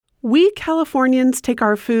We Californians take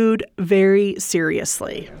our food very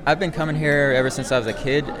seriously. I've been coming here ever since I was a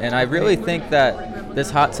kid, and I really think that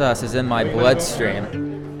this hot sauce is in my bloodstream.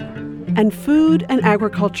 And food and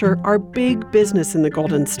agriculture are big business in the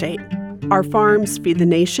Golden State. Our farms feed the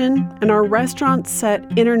nation, and our restaurants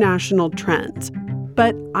set international trends.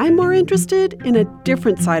 But I'm more interested in a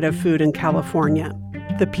different side of food in California,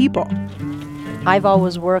 the people. I've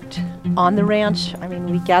always worked on the ranch. I mean,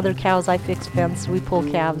 we gather cows, I fix fence, we pull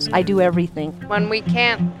calves. I do everything. When we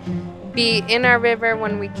can't be in our river,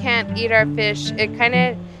 when we can't eat our fish, it kind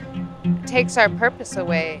of takes our purpose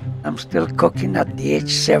away. I'm still cooking at the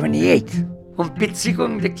age 78. Un pizzico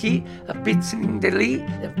in the key, a pizza in the lee,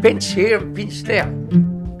 a pinch here, a pinch there.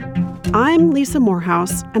 I'm Lisa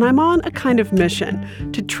Morehouse, and I'm on a kind of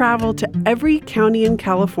mission to travel to every county in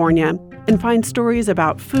California and find stories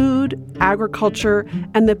about food, agriculture,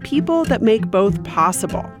 and the people that make both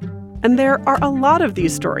possible. And there are a lot of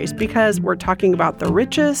these stories because we're talking about the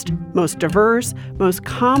richest, most diverse, most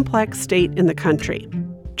complex state in the country.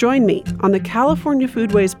 Join me on the California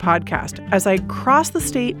Foodways podcast as I cross the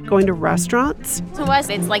state going to restaurants. To us,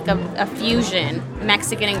 it's like a fusion,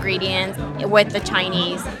 Mexican ingredients with the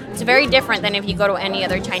Chinese. It's very different than if you go to any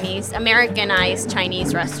other Americanized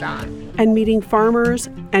Chinese restaurant. And meeting farmers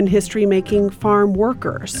and history-making farm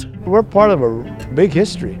workers. We're part of a big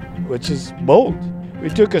history, which is bold. We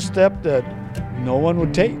took a step that no one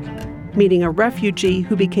would take. Meeting a refugee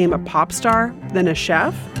who became a pop star, then a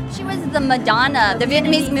chef. She was the Madonna, the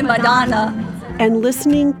Vietnamese Madonna. And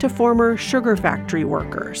listening to former sugar factory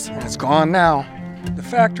workers. It's gone now. The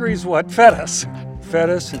factory's what fed us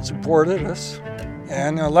and supported us.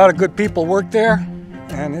 And a lot of good people work there,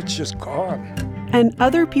 and it's just gone. And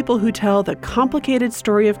other people who tell the complicated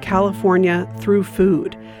story of California through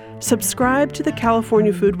food. Subscribe to the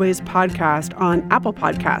California Foodways podcast on Apple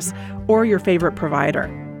Podcasts or your favorite provider.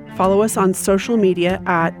 Follow us on social media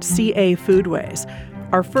at CA Foodways.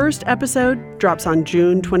 Our first episode drops on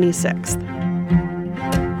June 26th.